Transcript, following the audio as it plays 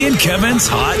Kevin's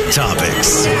Hot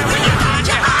Topics.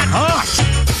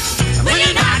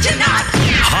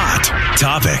 Hot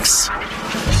Topics.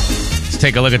 Let's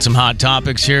take a look at some hot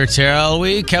topics here, shall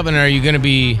we? Kevin, are you going to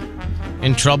be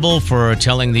in trouble for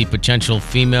telling the potential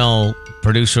female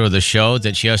producer of the show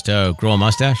that she has to grow a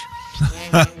mustache?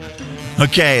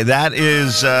 Okay, that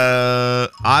is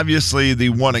obviously the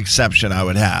one exception I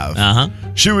would have. Uh-huh.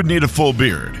 She would need a full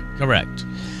beard. Correct.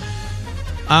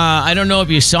 I don't know if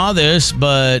you saw this,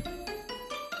 but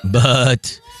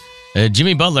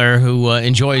Jimmy Butler, who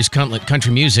enjoys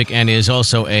country music and is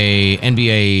also a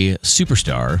NBA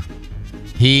superstar,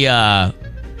 he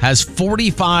has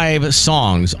 45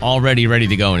 songs already ready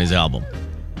to go in his album.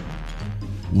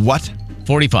 What?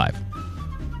 45.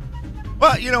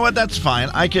 Well, you know what? That's fine.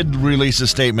 I could release a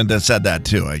statement that said that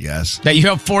too, I guess. That you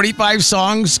have 45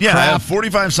 songs? Yeah, Crap. I have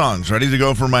 45 songs ready to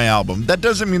go for my album. That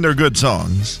doesn't mean they're good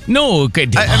songs. No,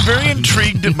 good. I'm very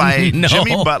intrigued by No.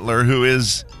 Jimmy Butler, who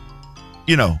is,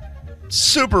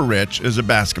 super rich as a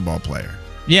basketball player.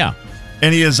 Yeah.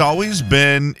 And he has always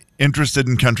been interested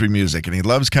in country music, and he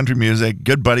loves country music.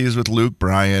 Good buddies with Luke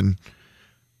Bryan.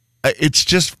 It's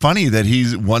just funny that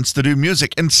he wants to do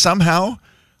music, and somehow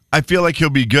I feel like he'll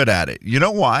be good at it. You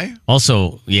know why?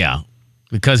 Also, yeah,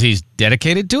 because he's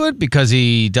dedicated to it, because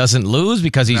he doesn't lose,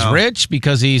 because he's rich,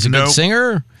 because he's a good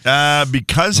singer.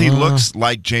 Because he looks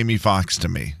like Jamie Foxx to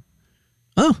me.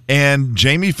 Oh. And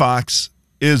Jamie Foxx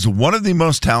is one of the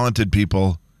most talented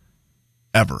people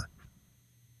ever.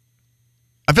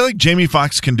 I feel like Jamie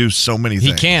Foxx can do so many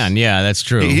things. He can, yeah, that's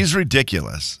true. He's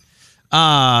ridiculous.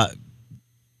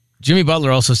 Jimmy Butler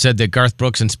also said that Garth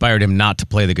Brooks inspired him not to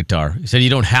play the guitar. He said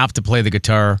you don't have to play the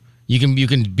guitar. You can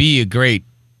be a great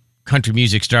country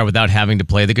music star without having to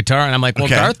play the guitar. And I'm like, well,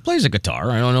 Okay. Garth plays a guitar.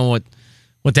 I don't know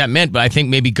what that meant, but I think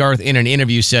maybe Garth in an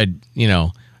interview said,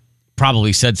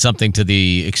 probably said something to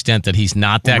the extent that he's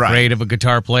not that great of a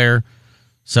guitar player.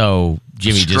 So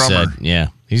Jimmy just said, yeah,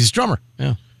 he's a strummer.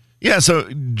 Yeah. Yeah, so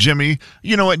Jimmy,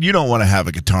 you know what? You don't want to have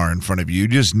a guitar in front of you. You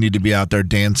just need to be out there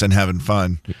dancing, having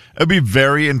fun. It'd be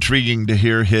very intriguing to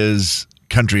hear his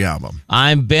country album.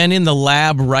 I've been in the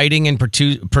lab writing and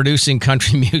producing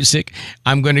country music.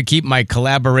 I'm going to keep my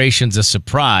collaborations a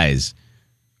surprise,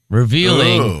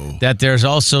 revealing that there's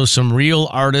also some real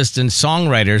artists and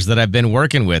songwriters that I've been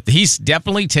working with. He's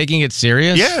definitely taking it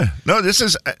serious. Yeah. No,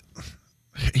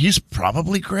 he's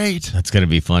probably great. That's going to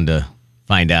be fun to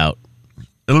find out.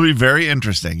 It'll be very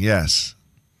interesting, yes.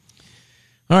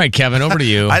 All right, Kevin, over to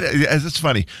you. It's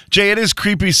funny. Jay, it is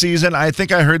creepy season. I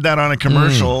think I heard that on a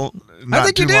commercial. I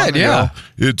think you did, yeah.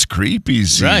 It's creepy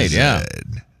season. Right, yeah.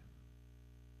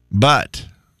 But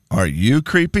are you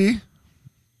creepy?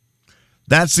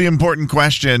 That's the important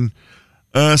question.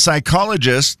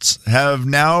 Psychologists have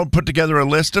now put together a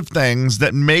list of things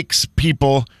that makes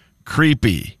people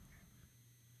creepy.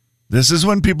 This is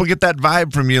when people get that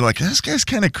vibe from you, like, this guy's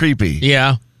kind of creepy.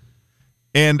 Yeah.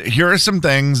 And here are some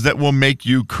things that will make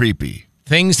you creepy.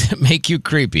 Things that make you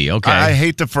creepy, okay. I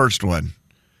hate the first one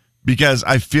because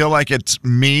I feel like it's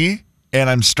me, and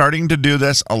I'm starting to do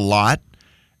this a lot,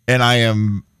 and I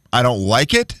don't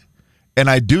like it, and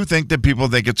I do think that people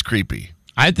think it's creepy.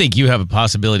 I think you have a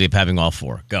possibility of having all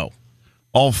four. Go.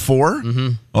 All four?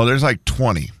 Mm-hmm. Oh, there's like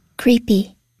 20.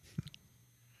 Creepy.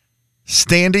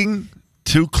 Standing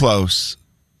too close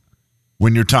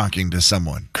when you're talking to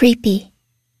someone. Creepy.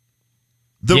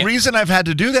 The reason I've had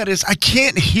to do that is I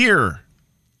can't hear.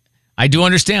 I do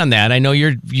understand that. I know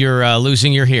you're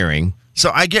losing your hearing.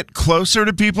 So I get closer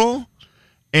to people,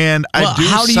 and I do.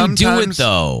 How do you do it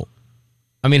though?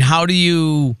 I mean, how do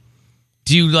you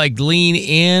like lean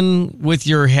in with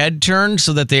your head turned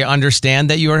so that they understand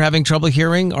that you are having trouble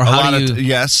hearing, or how do you?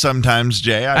 Yes, sometimes,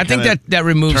 Jay. I think that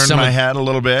removes turn some my head a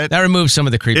little bit. That removes some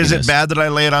of the creepiness. Is it bad that I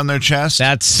lay it on their chest?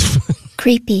 That's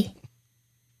creepy.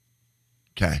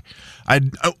 Okay, I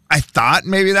thought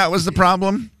maybe that was the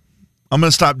problem. I'm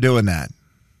gonna stop doing that.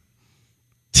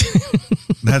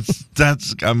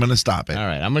 I'm gonna stop it. All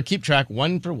right, I'm gonna keep track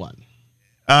one for one.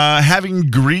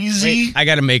 Having greasy. Wait, I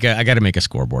gotta make a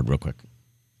scoreboard real quick.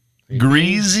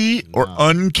 Greasy or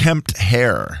unkempt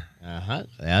hair.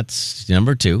 That's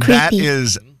number 2. Creepy. That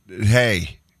is,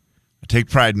 hey, I take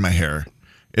pride in my hair.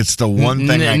 It's the one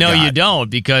thing I got. No, you don't,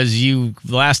 because the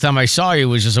last time I saw you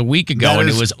was just a week ago, and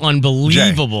it was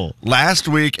unbelievable. Jay, last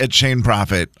week at Shane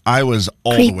Prophet, I was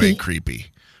all the way creepy.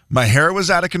 My hair was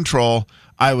out of control.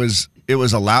 It was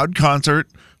a loud concert,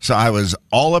 so I was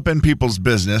all up in people's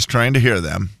business trying to hear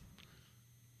them.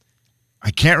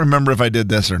 I can't remember if I did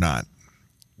this or not.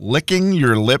 Licking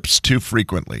your lips too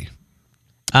frequently.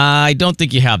 I don't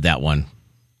think you have that one.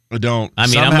 I don't. I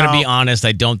mean, I'm going to be honest.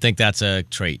 I don't think that's a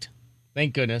trait.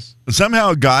 Thank goodness.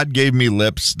 Somehow God gave me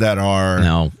lips that are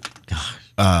No.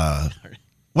 God.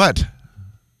 what?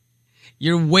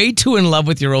 You're way too in love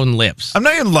with your own lips. I'm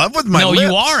not in love with my lips. No,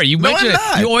 you are. You no, mentioned I'm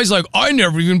not. it. You always like, I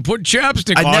never even put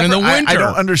chapstick on never, in the winter. I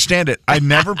don't understand it. I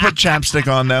never put chapstick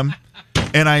on them,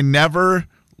 and I never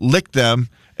lick them.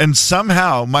 And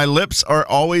somehow my lips are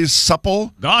always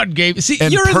supple. God gave. See,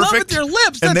 and you're perfect, in love with your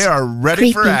lips. and they are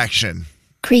ready for action.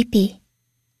 Creepy.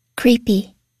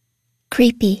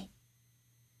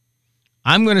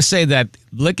 I'm going to say that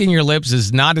licking your lips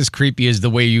is not as creepy as the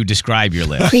way you describe your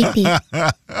lips. Creepy.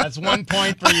 That's 1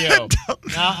 point for you.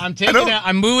 Now I'm taking that.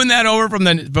 I'm moving that over from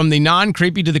the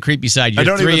non-creepy to the creepy side.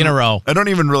 You're three in a row. I don't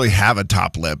even really have a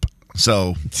top lip,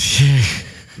 so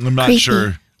I'm not Creepy. sure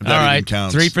if that All right, even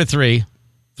counts. 3 for 3.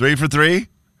 3 for 3?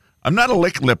 I'm not a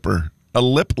lipper. A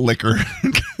lip licker.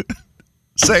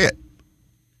 Say it.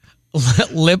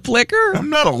 Lip licker? I'm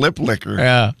not a lip licker.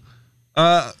 Yeah.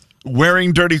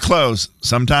 Wearing dirty clothes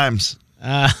sometimes.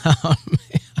 You're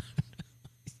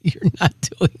not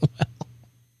doing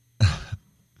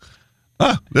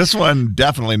well. This one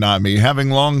definitely not me. Having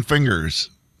long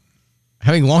fingers.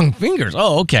 Having long fingers.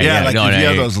 Oh, okay. Yeah, like no, if you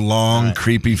have hey. those long,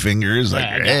 creepy fingers, like,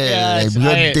 Yeah, I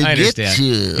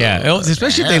understand. Yeah,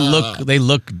 especially if they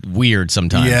look weird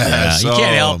sometimes. Yes. You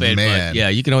can't help it, man. but yeah,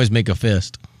 you can always make a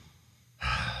fist.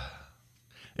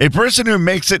 A person who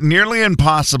makes it nearly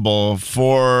impossible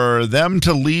for them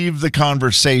to leave the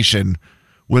conversation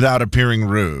without appearing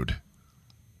rude.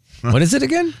 What is it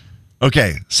again?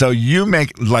 Okay, so you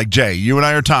make, like Jay, you and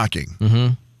I are talking.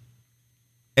 Mm-hmm.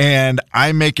 And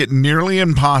I make it nearly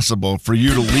impossible for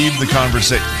you to leave the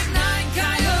conversation.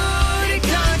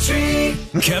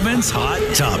 Kevin's Hot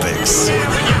Topics.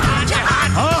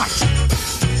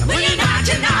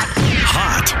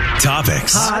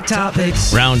 Hot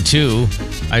Topics. Round 2,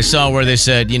 I saw where they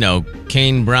said,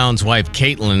 Kane Brown's wife,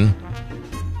 Caitlyn,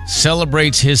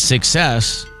 celebrates his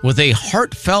success with a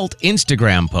heartfelt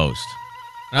Instagram post.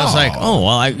 And I was like, oh,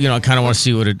 well, I kind of want to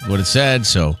see what it said.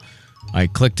 So I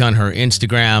clicked on her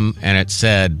Instagram and it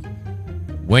said,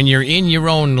 when you're in your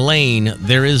own lane,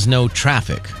 there is no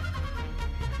traffic.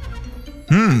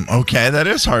 Okay, that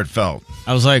is heartfelt.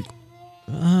 I was like,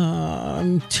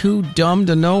 I'm too dumb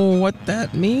to know what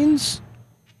that means.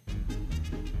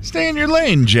 Stay in your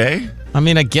lane, Jay. I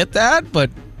mean, I get that, but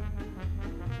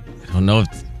I don't know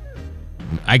if...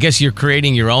 I guess you're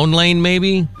creating your own lane,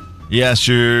 maybe? Yes,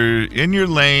 you're in your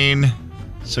lane,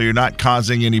 so you're not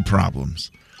causing any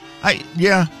problems. I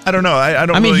don't know. I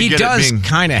don't. I mean, really he get does it being,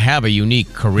 kind of have a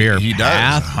unique career He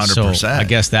path. does, 100%. So I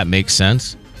guess that makes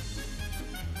sense.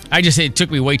 It took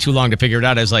me way too long to figure it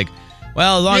out. I was like,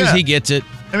 well, as long as he gets it.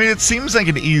 I mean, it seems like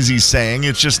an easy saying.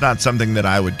 It's just not something that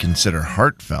I would consider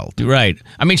heartfelt. Right.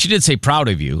 I mean, she did say proud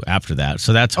of you after that,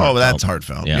 so that's heartfelt. Oh, that's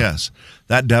heartfelt. Yeah. Yes,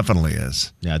 that definitely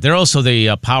is. Yeah, they're also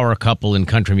the power couple in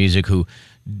country music who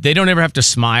they don't ever have to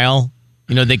smile.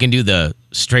 They can do the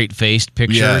straight-faced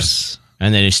pictures. Yes.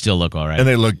 And they still look all right. And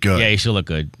they look good. Yeah, you still look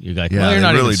good. You're like, Yeah, well, you're they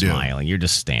not really even do. smiling. You're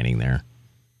just standing there.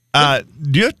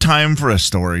 Do you have time for a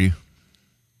story?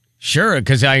 Sure,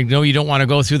 because I know you don't want to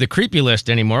go through the creepy list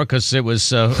anymore because it was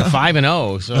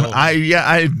 5-0. So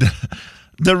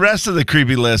The rest of the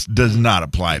creepy list does not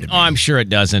apply to me. Oh, I'm sure it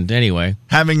doesn't. Anyway,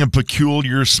 Having a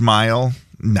peculiar smile?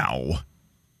 No.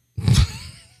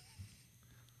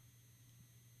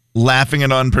 Laughing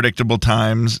at unpredictable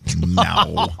times?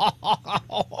 No.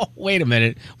 wait a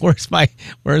minute. Where's my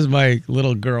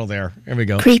little girl there? There we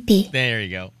go. Creepy. There you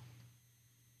go.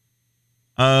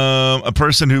 A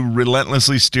person who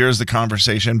relentlessly steers the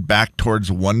conversation back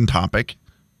towards one topic?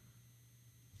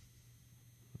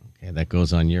 Okay, that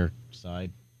goes on your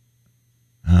side.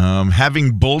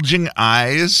 Having bulging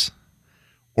eyes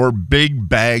or big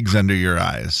bags under your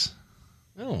eyes?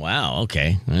 Oh, wow.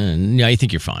 Okay. Yeah, I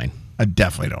think you're fine. I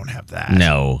definitely don't have that.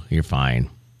 No, you're fine.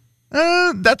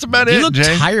 That's about it, You look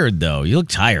Jay. tired, though. You look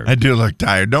tired. I do look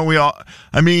tired. Don't we all?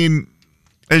 I mean,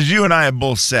 as you and I have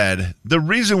both said, the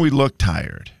reason we look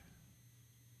tired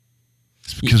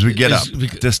is because we get up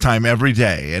this time every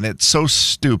day, and it's so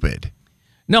stupid.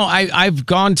 No, I've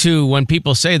gone to when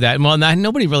people say that. Well,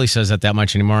 nobody really says that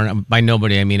much anymore. And by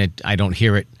nobody, I mean I don't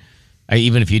hear it.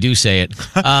 Even if you do say it,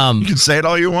 You can say it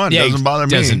all you want. It doesn't bother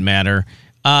me. Doesn't matter.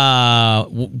 I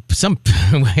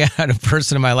had a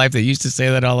person in my life that used to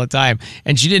say that all the time,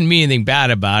 and she didn't mean anything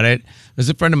bad about it. It was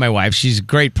a friend of my wife. She's a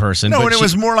great person. No, but and it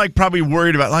was more like probably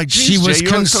worried about, like, she geez, was Jay,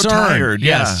 you concerned. look so tired.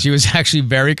 Yes, she was actually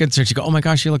very concerned. She go, "Oh my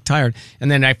gosh, you look tired." And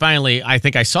then I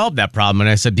think I solved that problem, and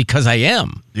I said, "Because I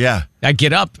am. Yeah. I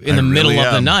get up in the middle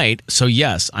of the night, so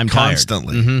yes, I'm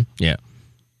Constantly. tired." Mm-hmm. Yeah.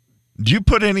 Do you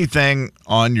put anything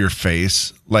on your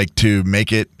face, like, to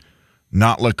make it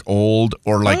not look old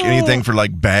or like anything for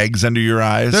like bags under your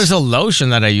eyes? There's a lotion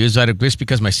that I use just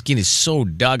because my skin is so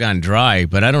doggone dry,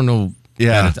 but I don't know.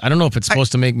 Yeah. I don't know if it's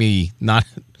supposed to make me not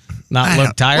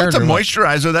look tired. What's a or what.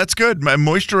 moisturizer? That's good.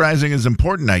 Moisturizing is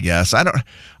important, I guess.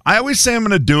 I always say I'm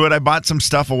going to do it. I bought some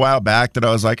stuff a while back that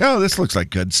I was like, oh, this looks like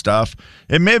good stuff.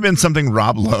 It may have been something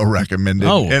Rob Lowe recommended.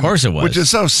 Oh, of course it was. Which is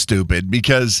so stupid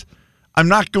because I'm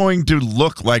not going to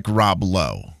look like Rob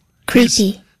Lowe. Creepy.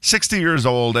 He's 60 years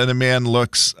old and the man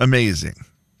looks amazing.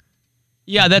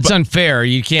 Yeah, that's unfair.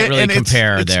 You can't really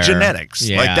compare it's there. genetics.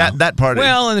 Yeah. Like that part.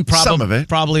 Well, and some of it.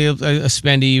 Probably a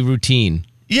spendy routine.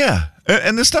 Yeah.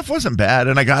 And the stuff wasn't bad,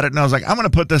 and I got it, and I was like, I'm going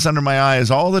to put this under my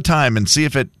eyes all the time and see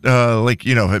if it, if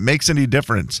it makes any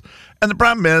difference. And the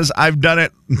problem is, I've done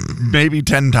it maybe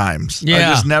 10 times. Yeah. I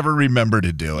just never remember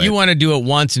to do it. You want to do it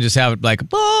once and just have it like,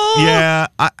 Yeah,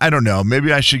 I don't know.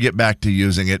 Maybe I should get back to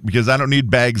using it because I don't need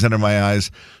bags under my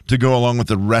eyes to go along with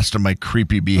the rest of my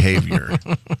creepy behavior.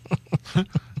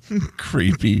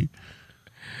 Creepy.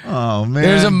 Oh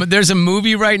man! There's a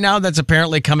movie right now that's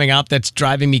apparently coming out that's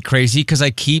driving me crazy because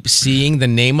I keep seeing the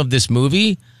name of this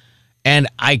movie, and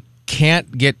I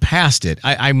can't get past it.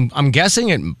 I'm guessing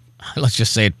it. Let's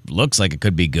just say it looks like it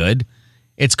could be good.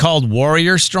 It's called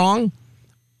Warrior Strong.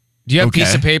 Do you have a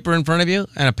piece of paper in front of you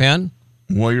and a pen?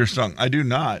 Warrior Strong. I do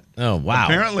not. Oh wow!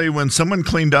 Apparently, when someone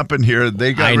cleaned up in here,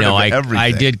 they got rid of everything.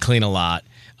 I did clean a lot.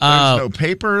 There's no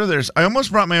paper. I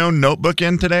almost brought my own notebook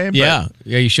in today. But, yeah,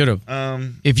 you should have.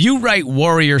 If you write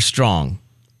Warrior Strong,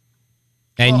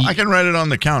 and I can write it on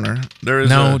the counter.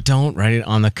 Don't write it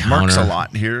on the counter. Marks a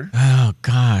lot here. Oh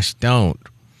gosh, don't.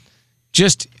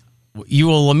 Just you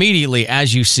will immediately,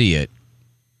 as you see it,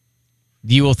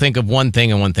 you will think of one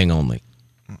thing and one thing only.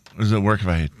 Does it work if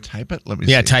I type it? Let me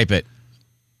see. Yeah, type it.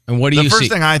 And what do you see? The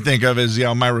first thing I think of is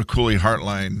Myra Cooley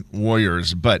Heartline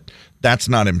Warriors, but that's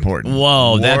not important.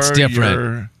 Whoa, that's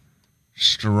different.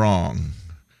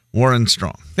 Warren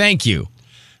Strong. Thank you.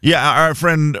 Yeah, our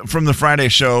friend from the Friday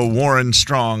show, Warren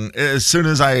Strong. As soon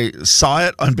as I saw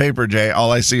it on paper, Jay,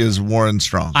 all I see is Warren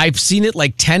Strong. I've seen it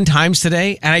like 10 times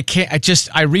today, and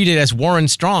I read it as Warren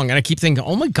Strong, and I keep thinking,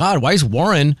 oh my God, why is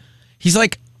Warren? He's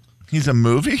a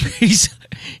movie?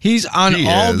 He's on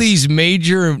all these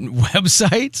major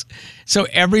websites. So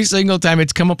every single time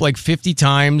it's come up like 50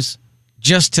 times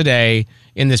just today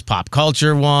in this pop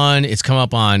culture one. It's come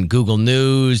up on Google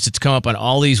News. It's come up on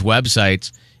all these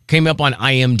websites. Came up on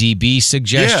IMDb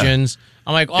suggestions. Yeah.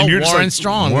 I'm like, Warren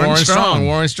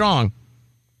Strong.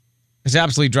 It's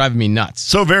absolutely driving me nuts.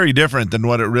 So very different than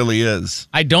what it really is.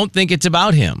 I don't think it's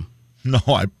about him. No,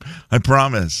 I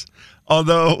promise.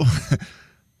 Although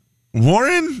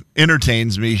Warren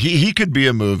entertains me. He could be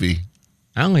a movie.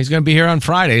 Oh, he's going to be here on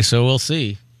Friday, so we'll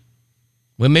see.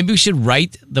 Well, maybe we should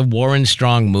write the Warren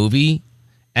Strong movie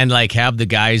and have the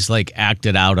guys act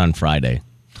it out on Friday.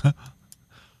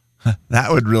 That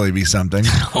would really be something.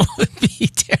 That would be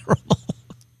terrible.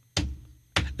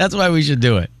 That's why we should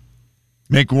do it.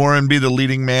 Make Warren be the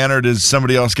leading man, or does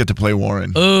somebody else get to play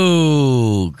Warren?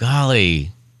 Oh,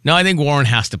 golly. No, I think Warren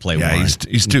has to play Warren.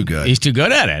 He's too good. He's too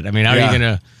good at it. I mean, how are you going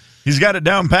to... He's got it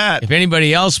down pat. If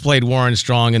anybody else played Warren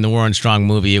Strong in the Warren Strong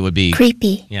movie, it would be...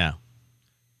 creepy. Yeah.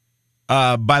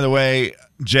 By the way,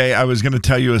 Jay, I was going to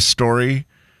tell you a story,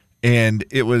 and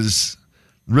it was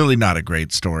really not a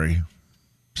great story.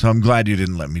 So I'm glad you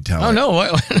didn't let me tell it. Oh,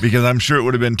 no. Because I'm sure it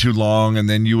would have been too long, and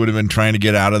then you would have been trying to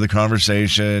get out of the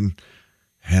conversation,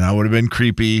 and I would have been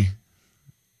creepy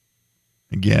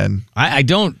again. I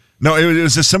don't... No, it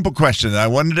was a simple question that I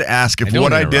wanted to ask if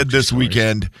what I did this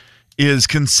weekend is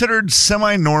considered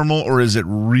semi-normal or is it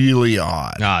really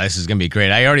odd? No, this is going to be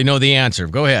great. I already know the answer.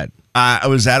 Go ahead. I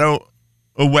was at a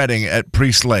wedding at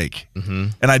Priest Lake,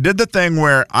 and I did the thing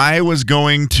where I was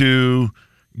going to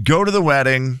go to the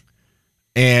wedding,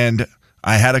 and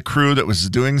I had a crew that was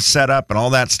doing setup and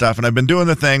all that stuff, and I've been doing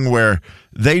the thing where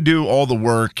they do all the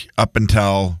work up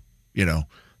until,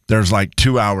 there's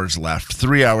 2 hours left,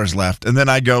 3 hours left, and then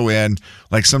I go in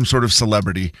like some sort of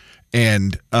celebrity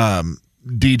and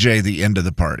DJ the end of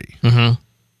the party. Mm-hmm.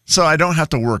 So I don't have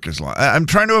to work as long. I'm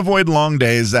trying to avoid long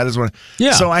days. That is what.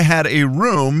 Yeah. So I had a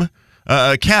room,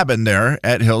 a cabin there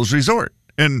at Hills Resort,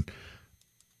 and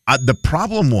the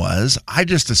problem was I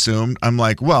just assumed I'm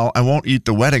like, well, I won't eat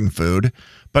the wedding food,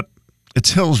 but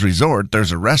it's Hills Resort.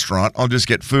 There's a restaurant. I'll just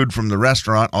get food from the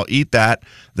restaurant. I'll eat that.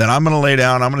 Then I'm going to lay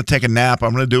down. I'm going to take a nap.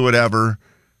 I'm going to do whatever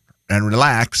and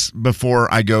relax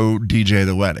before I go DJ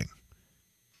the wedding.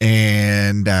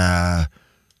 And the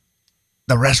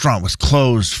restaurant was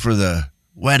closed for the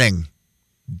wedding.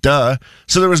 Duh.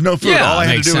 So there was no food. Yeah, all I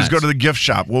had to do was sense. go to the gift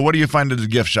shop. Well, what do you find at the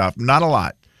gift shop? Not a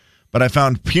lot. But I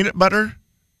found peanut butter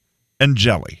and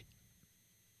jelly.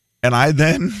 And I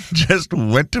then just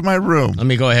went to my room. Let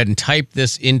me go ahead and type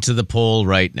this into the poll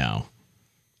right now.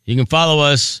 You can follow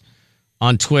us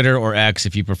on Twitter or X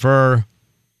if you prefer.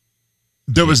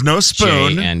 There was no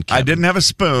spoon. Jay and I Kevin. didn't have a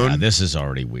spoon. Yeah, this is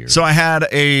already weird. So I had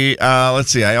a,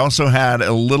 let's see, I also had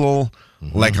a little,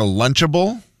 like a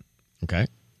Lunchable. Okay.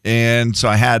 And so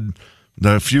I had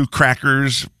the few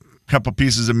crackers, a couple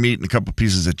pieces of meat, and a couple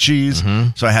pieces of cheese.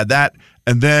 So I had that.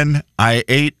 And then I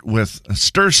ate with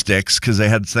stir sticks because they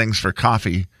had things for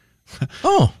coffee.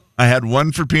 Oh. I had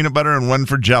one for peanut butter and one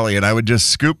for jelly. And I would just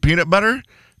scoop peanut butter,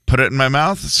 put it in my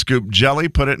mouth, scoop jelly,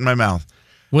 put it in my mouth.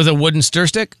 With a wooden stir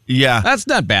stick? Yeah. That's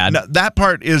not bad. No, that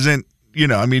part isn't,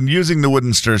 using the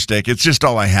wooden stir stick, it's just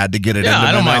all I had to get it into I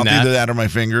my don't mouth, mind that. either that or my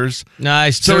fingers.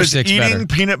 Nice So stir is stick's eating better.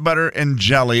 peanut butter and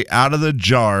jelly out of the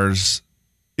jars,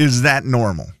 is that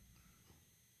normal?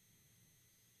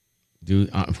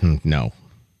 No.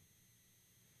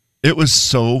 It was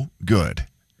so good.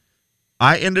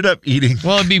 I ended up eating.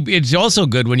 Well, it's also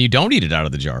good when you don't eat it out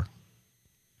of the jar.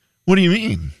 What do you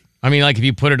mean? I mean, like if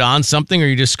you put it on something or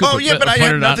you just scoop it. Oh, yeah, but I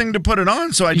had nothing to put it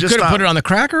on, so I You just could have thought, put it on the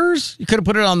crackers. You could have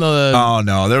put it on the. Oh,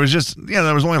 no. There was just,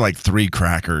 there was only like 3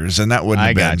 crackers, and that wouldn't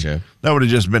have been. Gotcha. That would have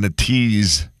just been a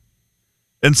tease.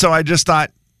 And so I just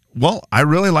thought, well, I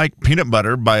really like peanut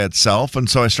butter by itself, and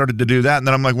so I started to do that. And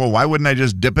then I'm like, well, why wouldn't I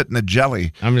just dip it in the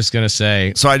jelly? I'm just gonna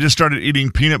say. So I just started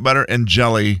eating peanut butter and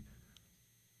jelly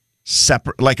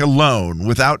separate, like alone,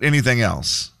 without anything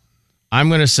else. I'm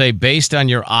gonna say, based on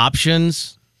your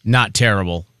options, not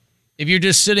terrible. If you're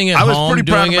just sitting at home, I was pretty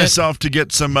proud of doing it, myself to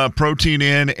get some protein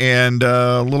in and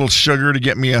a little sugar to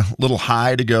get me a little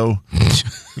high to go,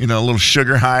 a little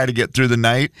sugar high to get through the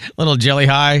night. little jelly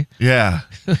high. Yeah.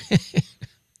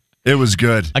 It was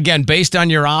good. Again, based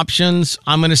on your options,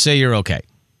 I'm gonna say you're okay.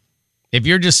 If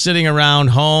you're just sitting around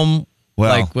home,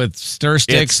 Well, like with stir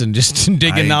sticks and just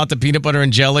digging out the peanut butter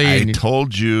and jelly, I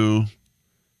told you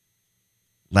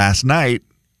last night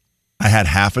I had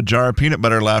half a jar of peanut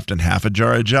butter left and half a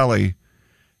jar of jelly.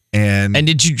 And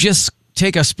did you just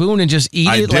take a spoon and just eat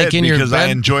I it did like in your because bed?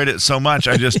 I enjoyed it so much.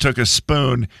 I just took a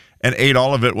spoon and ate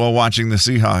all of it while watching the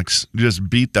Seahawks just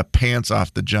beat the pants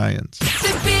off the Giants.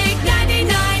 The big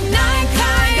 99.9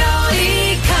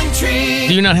 Coyote Country.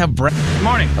 Do you not have bread?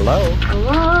 Morning. Hello.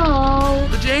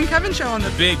 The Jay and Kevin Show on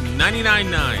the Big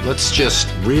 99.9. Let's just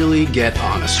really get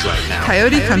honest right now.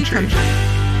 Coyote Country.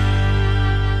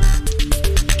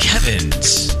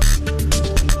 Kevin's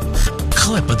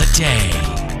clip of the day.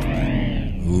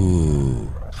 Ooh,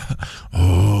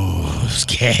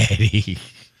 scary.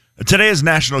 Today is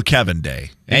National Kevin Day.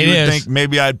 It you would is. think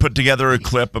maybe I'd put together a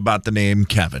clip about the name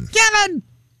Kevin. Kevin.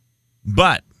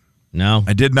 But No,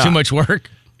 I did not. Too much work.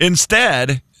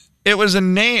 instead, it was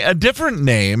a different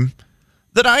name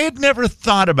that I had never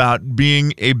thought about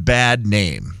being a bad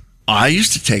name. I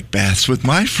used to take baths with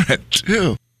my friend,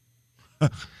 too.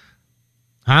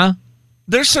 Huh?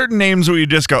 There's certain names where you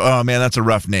just go, oh, man, that's a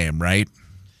rough name, right?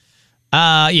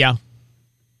 Yeah.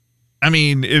 I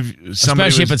mean, if somebody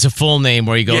Especially if was, it's a full name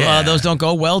where you go, Yeah. oh, those don't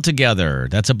go well together.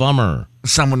 That's a bummer.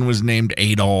 someone was named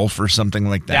Adolf or something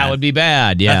like that. That would be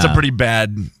bad. Yeah. That's a pretty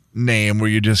bad name where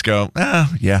you just go,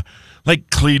 yeah. Like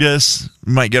Cletus,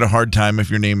 you might get a hard time if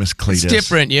your name is Cletus. It's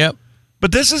different. Yep.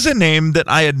 But this is a name that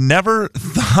I had never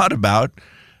thought about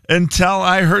until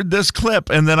I heard this clip.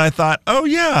 And then I thought, oh,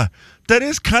 yeah, that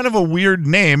is kind of a weird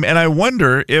name. And I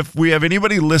wonder if we have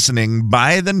anybody listening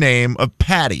by the name of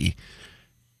Patty,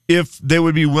 if they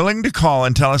would be willing to call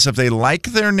and tell us if they like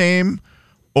their name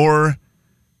or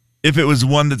if it was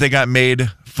one that they got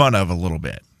made fun of a little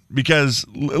bit. Because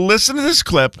listen to this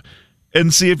clip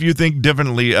and see if you think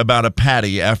differently about a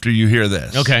Patty after you hear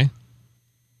this. Okay.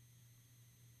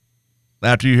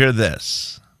 After you hear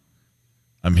this.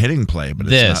 I'm hitting play, but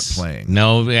This. it's not playing.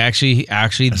 No, actually, I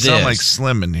this. sound like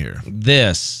Slim in here.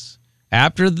 This.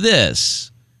 After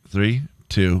this. 3,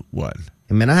 2, 1.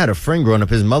 I mean, I had a friend growing up,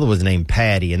 his mother was named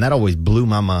Patty, and that always blew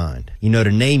my mind. You know,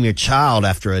 to name your child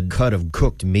after a cut of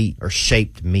cooked meat or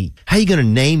shaped meat. How you going to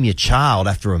name your child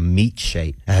after a meat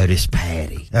shape? Oh, this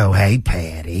Patty. Oh, hey,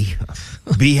 Patty.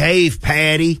 Behave,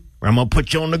 Patty, or I'm going to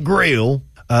put you on the grill.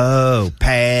 Oh,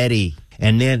 Patty.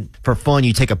 And then, for fun,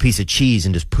 you take a piece of cheese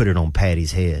and just put it on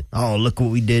Patty's head. Oh, look what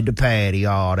we did to Patty.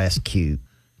 Oh, that's cute.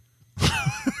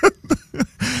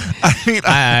 I mean,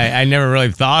 I never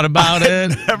really thought about it.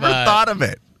 never thought of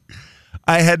it.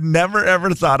 I had never, ever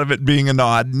thought of it being an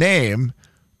odd name,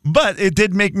 but it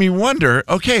did make me wonder,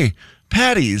 okay,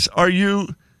 Patties,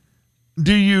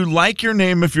 do you like your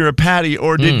name if you're a Patty,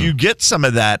 or did you get some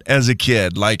of that as a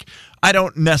kid? Like, I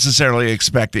don't necessarily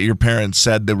expect that your parents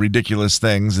said the ridiculous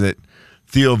things that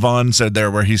Theo Vaughn said there,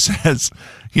 where he says,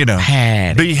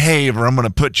 Patty. behave or I'm going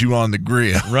to put you on the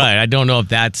grill. Right. I don't know if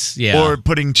that's, Or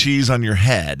putting cheese on your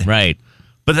head. Right.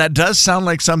 But that does sound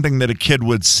like something that a kid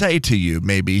would say to you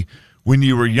maybe when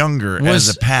you were younger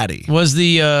as a patty. Was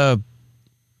the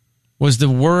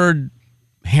word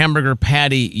hamburger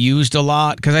patty used a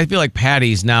lot? Because I feel like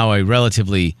patty's now a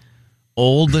relatively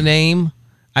old name.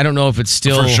 I don't know if it's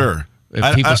still For sure.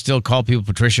 If people still call people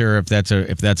Patricia, or if that's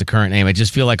a current name. I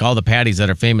just feel like all the patties that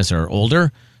are famous are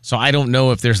older. So I don't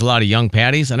know if there's a lot of young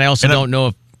patties, and I also don't know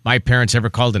if my parents ever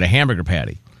called it a hamburger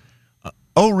patty.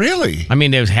 Oh, really? I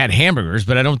mean, they had hamburgers,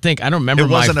 but I don't remember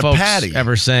my folks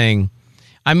ever saying.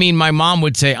 I mean, my mom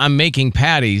would say, "I'm making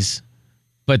patties,"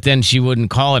 but then she wouldn't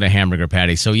call it a hamburger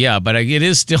patty. So yeah, but it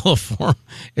is still a form.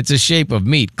 It's a shape of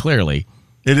meat, clearly.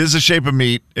 It is a shape of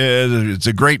meat. It's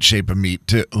a great shape of meat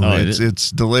too.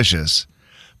 It's delicious.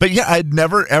 But yeah, I'd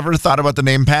never ever thought about the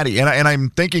name Patty, and I'm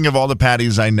thinking of all the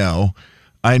patties I know.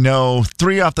 I know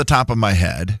 3 off the top of my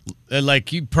head.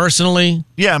 Like you personally?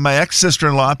 Yeah, my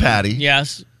ex-sister-in-law Patty.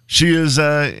 Yes, she is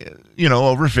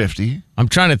over 50. I'm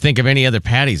trying to think of any other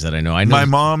Patties that I know. My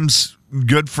mom's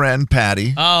good friend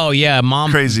Patty. Oh yeah,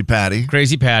 mom. Crazy Patty.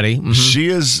 Crazy Patty. Mm-hmm. She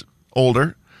is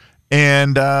older,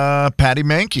 and Patty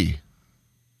Mankey.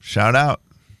 Shout out.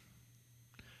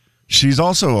 She's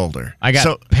also older. I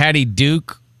got Patty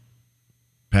Duke.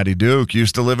 Patty Duke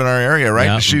used to live in our area, right?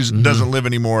 Yeah. She doesn't live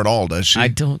anymore at all, does she? I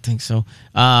don't think so.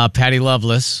 Patty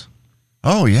Loveless.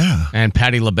 Oh, yeah. And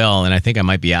Patty LaBelle, and I think I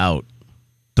might be out.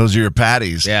 Those are your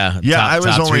patties. Yeah. I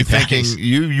was top only 3 thinking patties.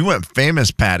 you went famous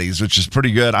patties, which is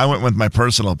pretty good. I went with my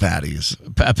personal patties.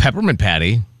 Peppermint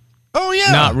Patty. Oh,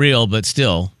 yeah. Not real, but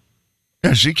still.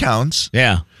 Yeah, she counts.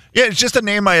 Yeah. Yeah, it's just a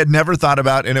name I had never thought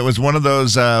about, and it was one of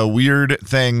those weird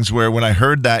things where when I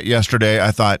heard that yesterday,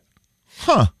 I thought,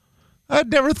 I'd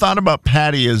never thought about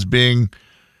Patty as being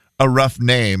a rough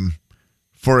name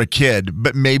for a kid,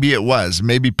 but maybe it was.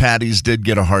 Maybe patties did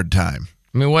get a hard time.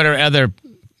 I mean, what are other,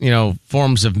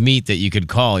 forms of meat that you could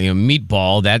call?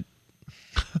 Meatball, that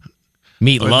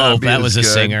meatloaf, that was a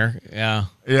singer. Yeah.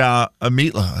 Yeah, a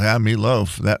meatloaf. Yeah,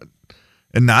 meatloaf. That,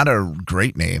 and not a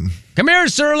great name. Come here,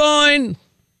 sirloin.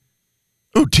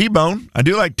 Ooh, T-Bone. I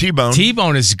do like T-Bone.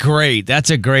 T-Bone is great. That's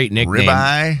a great nickname.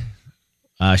 Ribeye.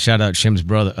 Shout out Slim's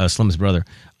brother.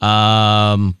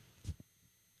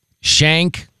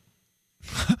 Shank.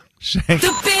 Shank.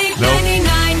 The big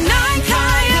 99.9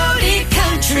 Coyote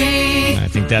Country. I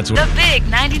think that's what. The big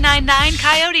 99.9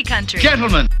 Coyote Country.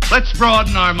 Gentlemen, let's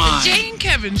broaden our minds. Jay and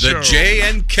Kevin Show. The Jay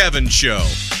and Kevin Show.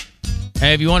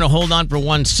 Hey, if you want to hold on for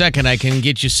 1 second, I can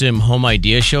get you some Home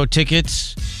Idea Show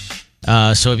tickets.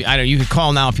 So if you can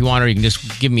call now if you want, or you can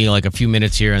just give me like a few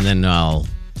minutes here, and then I'll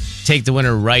take the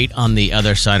winner right on the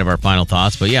other side of our final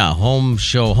thoughts. But yeah, Home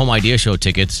Idea Show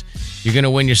tickets. You're going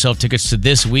to win yourself tickets to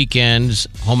this weekend's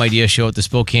Home Idea Show at the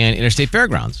Spokane Interstate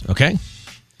Fairgrounds. Okay.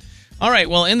 All right.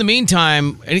 Well, in the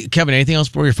meantime, Kevin, anything else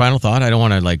for your final thought? I don't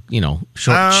want to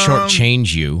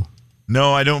shortchange you.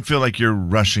 No, I don't feel like you're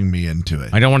rushing me into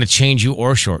it. I don't want to change you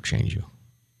or shortchange you.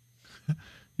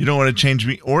 You don't want to change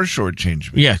me or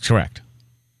shortchange me. Yeah, correct.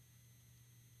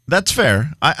 That's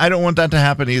fair. I don't want that to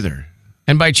happen either.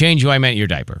 And by change you, I meant your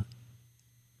diaper.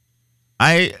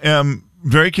 I am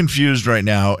very confused right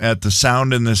now at the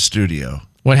sound in this studio.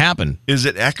 What happened? Is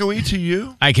it echoey to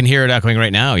you? I can hear it echoing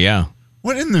right now, yeah.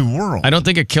 What in the world? I don't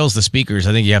think it kills the speakers.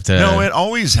 I think you have to... No, it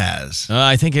always has.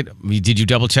 I think it... Did you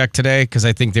double check today? Because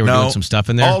I think they were doing some stuff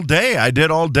in there. All day. I did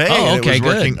all day. Oh, and okay, it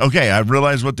was working. good. Okay, I've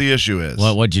realized what the issue is.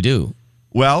 What'd you do?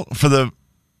 Well,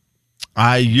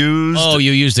 I used... Oh,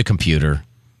 you used a computer.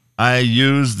 I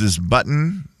used this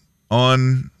button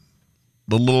on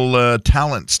the little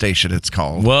talent station, it's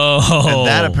called. Whoa. And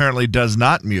that apparently does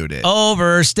not mute it.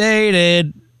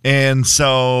 Overstated. And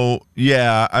so,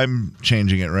 yeah, I'm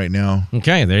changing it right now.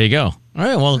 Okay, there you go. All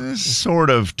right, well. Sort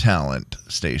of talent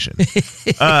station.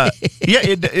 That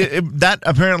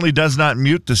apparently does not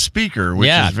mute the speaker, which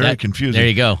is very confusing. There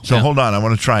you go. So hold on, I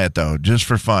want to try it, though, just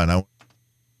for fun.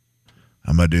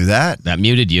 I'm going to do that. That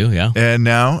muted you, yeah. And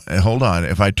now, hold on,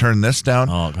 if I turn this down,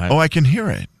 I can hear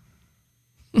it.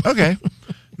 Okay.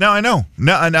 Now I know.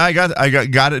 Now I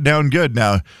got it down good.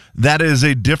 Now that is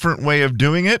a different way of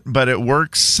doing it, but it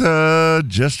works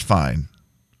just fine.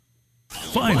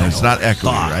 Final it's not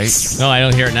echoey, right? No, I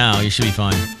don't hear it now. You should be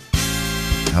fine.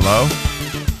 Hello,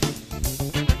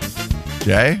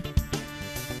 Jay.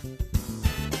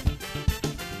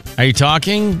 Are you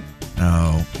talking?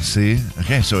 No. See?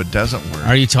 Okay, so it doesn't work.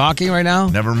 Are you talking right now?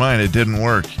 Never mind. It didn't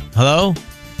work. Hello?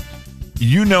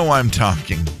 You know I'm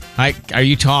talking. Are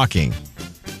you talking?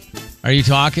 Are you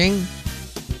talking?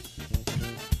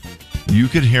 You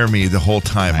could hear me the whole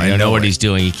time. I don't know what it. he's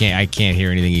doing. I can't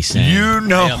hear anything he's saying. You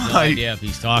know, I have no idea if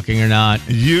he's talking or not.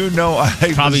 You know,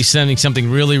 Probably sending something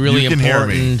really, really You can hear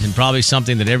me. important and probably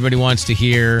something that everybody wants to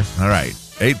hear. All right.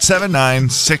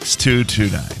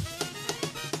 879-6229.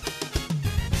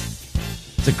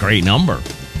 It's a great number.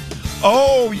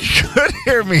 Oh, you could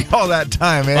hear me all that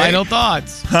time, eh? Final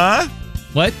thoughts. Huh?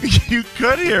 What? You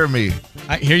could hear me.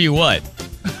 I hear you what?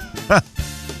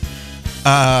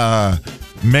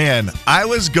 Man, I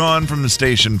was gone from the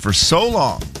station for so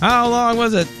long. How long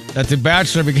was it that The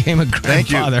Bachelor became a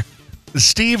grandfather? Thank you.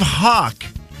 Steve Hawk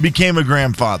became a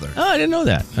grandfather. Oh, I didn't know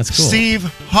that. That's cool. Steve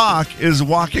Hawk is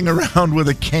walking around with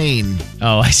a cane.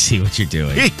 Oh, I see what you're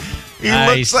doing. He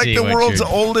looks like the world's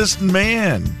oldest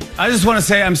man. I just want to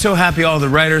say I'm so happy all the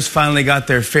writers finally got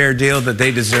their fair deal that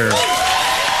they deserve.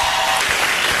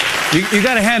 You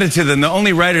got to hand it to them. The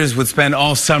only writers would spend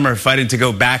all summer fighting to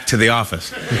go back to the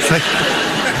office. It's like,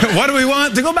 what do we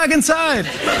want? To go back inside.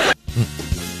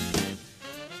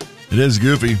 It is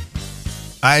goofy.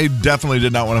 I definitely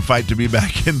did not want to fight to be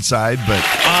back inside, but...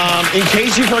 In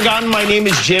case you've forgotten, my name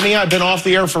is Jimmy. I've been off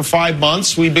the air for 5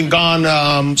 months. We've been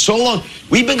gone so long.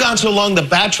 We've been gone so long, The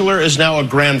Bachelor is now a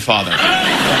grandfather.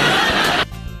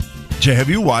 Jay, have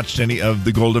you watched any of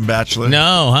The Golden Bachelor?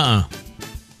 No,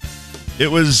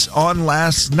 It was on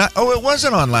last night. Oh, it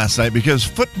wasn't on last night because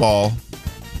football.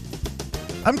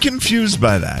 I'm confused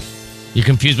by that. You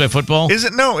confused by football?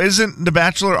 Isn't The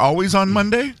Bachelor always on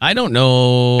Monday? I don't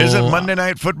know. Isn't Monday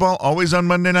Night Football always on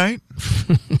Monday night?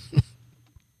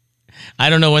 I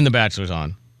don't know when The Bachelor's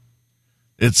on.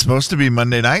 It's supposed to be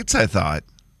Monday nights, I thought.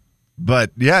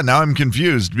 But yeah, now I'm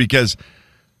confused because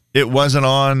it wasn't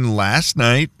on last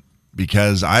night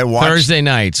because I watched Thursday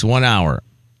nights, 1 hour.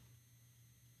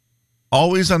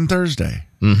 Always on Thursday.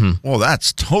 Mm-hmm. Well,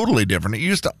 that's totally different. It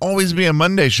used to always be a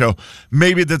Monday show.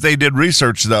 Maybe that they did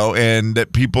research, though, and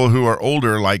that people who are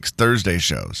older like Thursday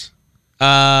shows.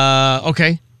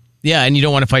 Okay. Yeah, and you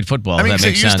don't want to fight football. I mean, that it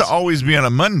makes used sense. to always be on a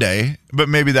Monday, but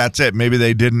maybe that's it. Maybe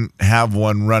they didn't have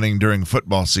one running during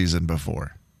football season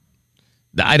before.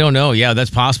 I don't know. Yeah,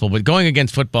 that's possible. But going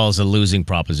against football is a losing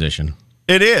proposition.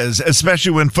 It is,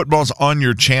 especially when football's on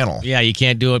your channel. Yeah, you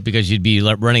can't do it because you'd be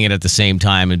running it at the same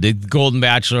time. And the Golden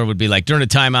Bachelor would be like, during a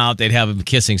timeout, they'd have him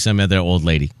kissing some other old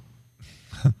lady.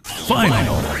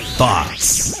 Final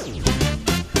thoughts.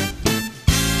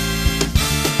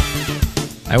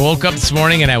 I woke up this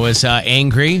morning and I was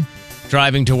angry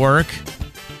driving to work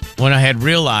when I had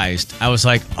realized, I was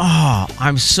like, oh,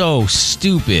 I'm so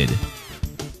stupid.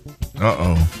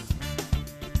 Uh-oh.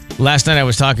 Last night I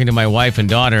was talking to my wife and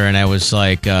daughter and I was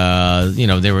like,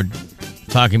 they were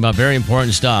talking about very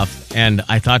important stuff. And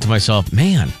I thought to myself,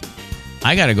 man,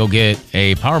 I got to go get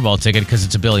a Powerball ticket because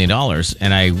it's $1 billion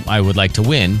and I would like to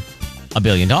win $1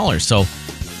 billion. So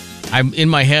I'm in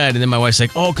my head and then my wife's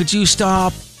like, oh, could you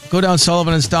stop? Go down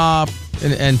Sullivan and stop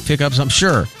and pick up something.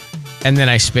 Sure. And then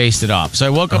I spaced it off. So I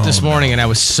woke up this morning and I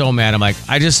was so mad. I'm like,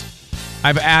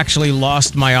 I've actually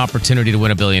lost my opportunity to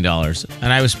win $1 billion.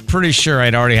 And I was pretty sure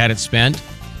I'd already had it spent.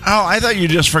 Oh, I thought you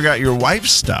just forgot your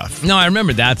wife's stuff. No, I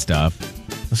remembered that stuff.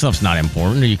 That stuff's not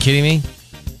important. Are you kidding me?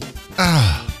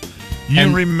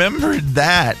 You remembered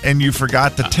that and you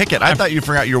forgot the ticket. I thought you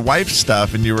forgot your wife's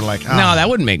stuff and you were like, oh. No, that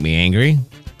wouldn't make me angry.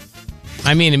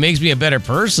 I mean, it makes me a better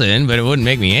person, but it wouldn't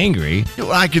make me angry.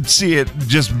 I could see it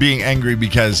just being angry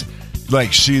because,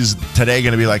 like, she's today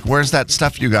going to be like, where's that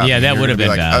stuff you got? Yeah, that would have been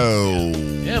like, bad. Oh.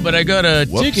 Yeah, but I got a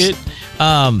Whoops. ticket.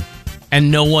 And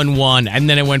no one won. And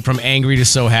then it went from angry to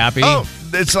so happy. Oh,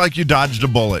 it's like you dodged a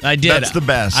bullet. I did. That's the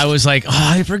best. I was like, oh,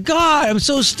 I forgot. I'm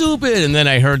so stupid. And then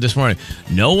I heard this morning,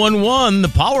 no one won the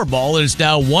Powerball. It's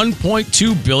now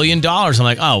 $1.2 billion. I'm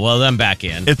like, oh, well, I'm back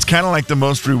in. It's kind of like the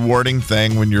most rewarding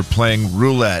thing when you're playing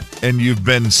roulette and you've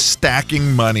been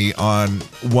stacking money on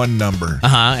one number.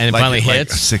 And it finally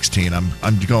hits. 16.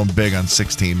 I'm going big on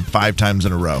 16 5 times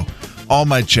in a row. All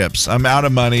my chips. I'm out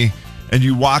of money. And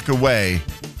you walk away.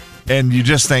 And you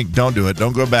just think, don't do it.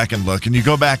 Don't go back and look. And you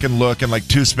go back and look, and like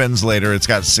 2 spins later, it's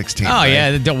got 16. Oh, right?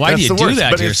 yeah. Why do you do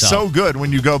that but to it's yourself? so good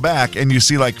when you go back and you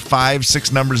see like 5,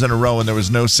 6 numbers in a row and there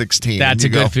was no 16. That's a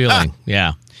good feeling.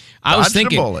 Yeah. I was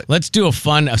thinking, let's do a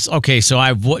fun. Okay, so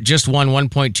I've just won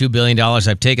 $1.2 billion.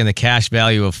 I've taken the cash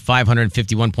value of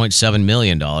 $551.7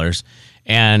 million.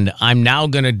 And I'm now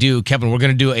going to do, Kevin, we're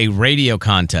going to do a radio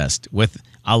contest with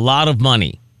a lot of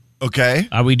money. Okay.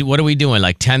 What are we doing?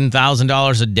 Like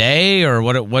 $10,000 a day, or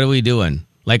what are we doing?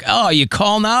 Like, oh, you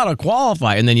call now to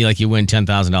qualify, and then you win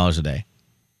 $10,000 a day.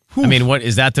 Whew. I mean, what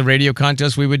is that? The radio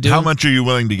contest we would do? How much are you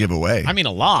willing to give away? I mean,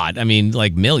 a lot. I mean,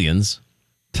 like millions.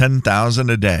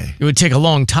 $10,000 a day. It would take a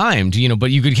long time to,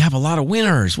 but you could have a lot of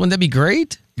winners. Wouldn't that be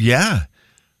great? Yeah.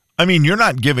 I mean, you're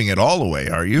not giving it all away,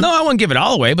 are you? No, I wouldn't give it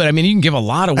all away, but I mean, you can give a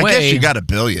lot away. I guess you got $1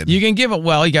 billion. You can give it, you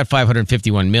got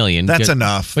 $551 million. That's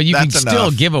enough. But you can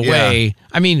still give away, Yeah.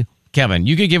 I mean, Kevin,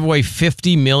 you could give away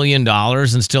 $50 million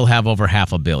and still have over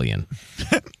 $500 million.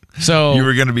 So you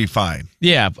were going to be fine.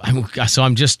 Yeah.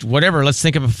 I'm just, whatever, let's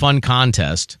think of a fun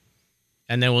contest.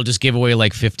 And then we'll just give away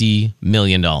like $50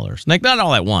 million. Like, not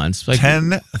all at once. Like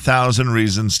 10,000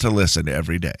 reasons to listen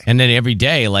every day. And then every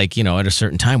day, like, at a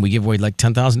certain time, we give away like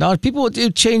 $10,000. People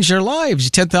would change their lives.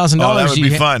 $10,000. Oh, that would be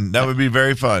fun. That would be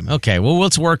very fun. Okay, well,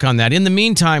 let's work on that. In the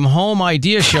meantime, Home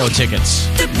Idea Show tickets.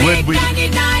 The big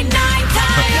 99.9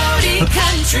 Coyote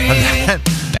Country.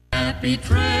 Happy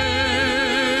trails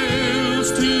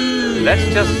to... Let's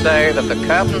just say that the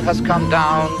curtain has come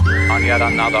down on yet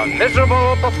another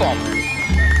miserable performance.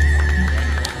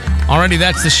 Alrighty,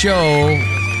 that's the show.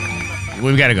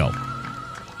 We've got to go.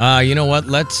 You know what?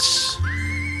 Let's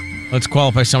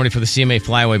qualify somebody for the CMA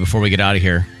Flyaway before we get out of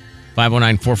here.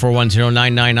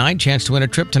 509-441-0999. Chance to win a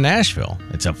trip to Nashville.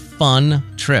 It's a fun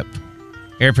trip.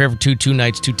 Airfare for two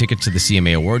nights, 2 tickets to the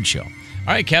CMA Award Show. All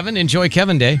right, Kevin, enjoy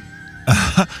Kevin Day.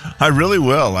 I really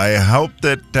will. I hope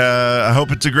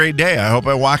it's a great day. I hope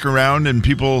I walk around and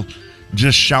people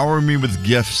just shower me with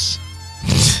gifts.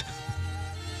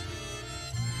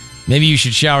 Maybe you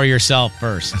should shower yourself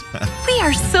first. We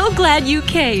are so glad you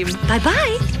came.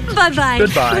 Bye-bye. Bye-bye.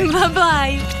 Goodbye.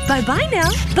 Bye-bye. Bye-bye now.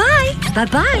 Bye.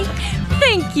 Bye-bye.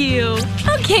 Thank you.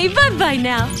 Okay, bye-bye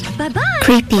now. Bye-bye.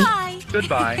 Creepy. Bye.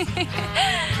 Goodbye.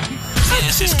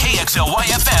 This is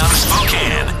KXLY-FM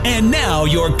Spokane. And now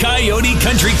your Coyote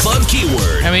Country Club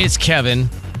keyword. I mean, it's Kevin.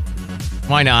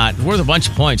 Why not? Worth a bunch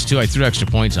of points, too. I threw extra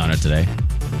points on it today.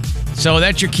 So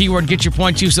that's your keyword. Get your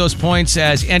points. Use those points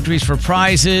as entries for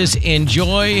prizes.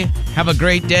 Enjoy. Have a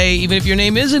great day. Even if your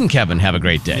name isn't Kevin, have a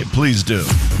great day. Please do.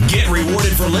 Get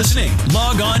rewarded for listening.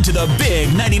 Log on to the Big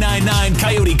 99.9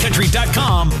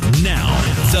 CoyoteCountry.com now.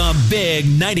 The Big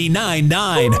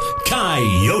 99.9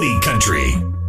 Coyote Country.